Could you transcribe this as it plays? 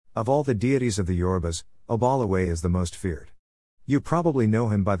Of all the deities of the Yorubas, Obaluaye is the most feared. You probably know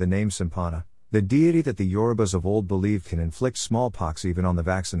him by the name Simpana, the deity that the Yorubas of old believed can inflict smallpox even on the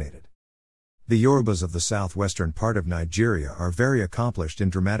vaccinated. The Yorubas of the southwestern part of Nigeria are very accomplished in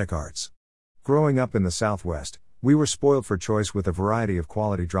dramatic arts. Growing up in the southwest, we were spoiled for choice with a variety of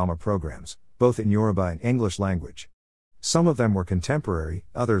quality drama programs, both in Yoruba and English language. Some of them were contemporary,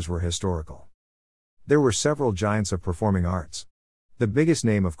 others were historical. There were several giants of performing arts. The biggest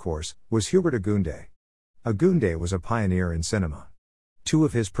name, of course, was Hubert Agunde. Agunde was a pioneer in cinema. Two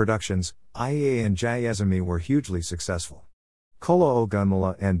of his productions, Iye and Jayezami, were hugely successful. Kolo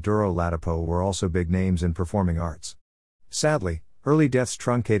Ogunmola and Duro Ladipo were also big names in performing arts. Sadly, early deaths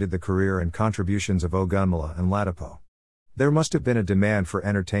truncated the career and contributions of Ogunmola and Ladipo. There must have been a demand for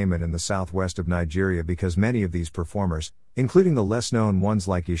entertainment in the southwest of Nigeria because many of these performers, including the less-known ones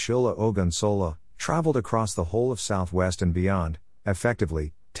like Ishola Ogunsola, traveled across the whole of southwest and beyond,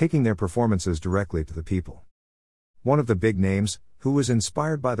 effectively, taking their performances directly to the people. One of the big names, who was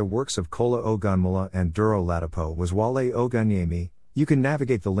inspired by the works of Kola Ogunmola and Duro Ladipo, was Wale Ogunyemi. You can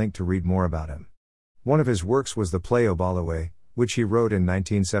navigate the link to read more about him. One of his works was the play Obaluaye, which he wrote in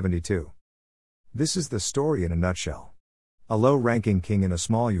 1972. This is the story in a nutshell. A low-ranking king in a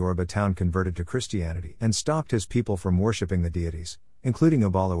small Yoruba town converted to Christianity and stopped his people from worshipping the deities, including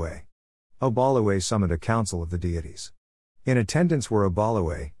Obaluaye. Obaluaye summoned a council of the deities. In attendance were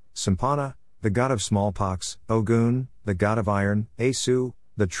Obaluaye, Simpana, the god of smallpox, Ogun, the god of iron, Asu,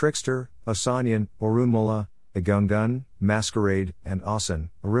 the trickster, Osanyan, Orunmola, Egungun, masquerade, and Osun,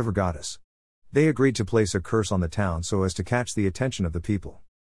 a river goddess. They agreed to place a curse on the town so as to catch the attention of the people.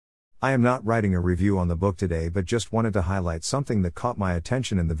 I am not writing a review on the book today, but just wanted to highlight something that caught my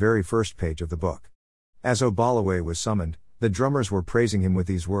attention in the very first page of the book. As Obaluaye was summoned, the drummers were praising him with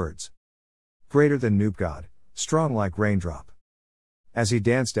these words. Greater than Noop God, strong like raindrop. As he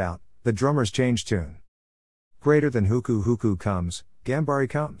danced out, the drummers changed tune. Greater than Huku Huku comes, Gambari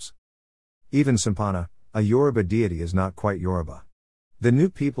comes. Even Simpana, a Yoruba deity, is not quite Yoruba. The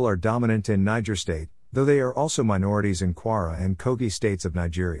Noop people are dominant in Niger State, though they are also minorities in Kwara and Kogi states of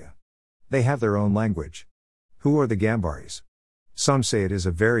Nigeria. They have their own language. Who are the Gambaris? Some say it is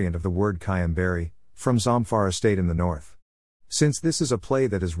a variant of the word Kayambari, from Zamfara state in the north. Since this is a play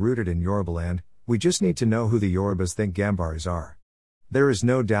that is rooted in Yorubaland, we just need to know who the Yorubas think Gambaris are. There is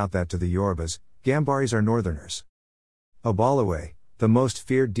no doubt that to the Yorubas, Gambaris are northerners. Obaluaye, the most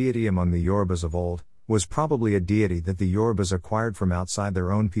feared deity among the Yorubas of old, was probably a deity that the Yorubas acquired from outside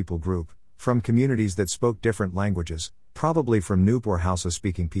their own people group, from communities that spoke different languages, probably from Noop or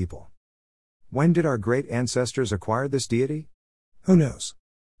Hausa-speaking people. When did our great ancestors acquire this deity? Who knows?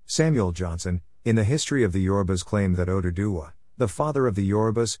 Samuel Johnson, in the History of the Yorubas, claimed that Oduduwa, the father of the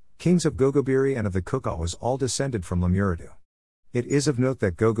Yorubas, kings of Gogobiri and of the Kukawas, all descended from Lamuradu. It is of note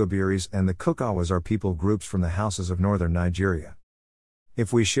that Gogobiris and the Kukawas are people groups from the houses of northern Nigeria.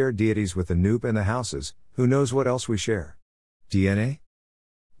 If we share deities with the Noop and the houses, who knows what else we share? DNA?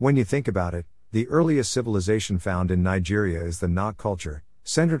 When you think about it, the earliest civilization found in Nigeria is the Nok culture,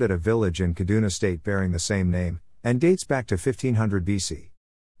 centered at a village in Kaduna State bearing the same name, and dates back to 1500 BC.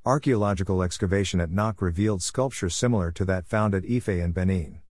 Archaeological excavation at Nok revealed sculptures similar to that found at Ife and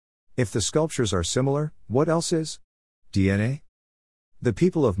Benin. If the sculptures are similar, what else is? DNA? The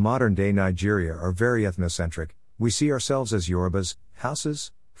people of modern-day Nigeria are very ethnocentric. We see ourselves as Yorubas,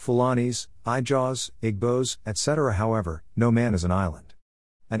 Hausas, Fulanis, Ijaws, Igbos, etc. However, no man is an island.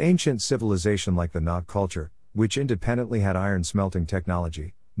 An ancient civilization like the Nok culture, which independently had iron smelting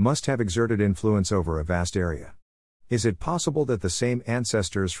technology, must have exerted influence over a vast area. Is it possible that the same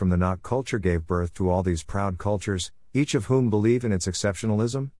ancestors from the Nok culture gave birth to all these proud cultures, each of whom believe in its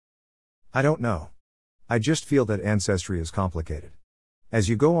exceptionalism? I don't know. I just feel that ancestry is complicated. As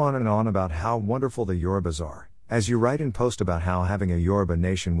you go on and on about how wonderful the Yorubas are, as you write and post about how having a Yoruba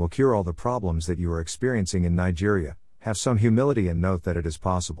nation will cure all the problems that you are experiencing in Nigeria, have some humility and note that it is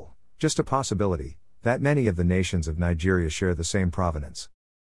possible, just a possibility, that many of the nations of Nigeria share the same provenance.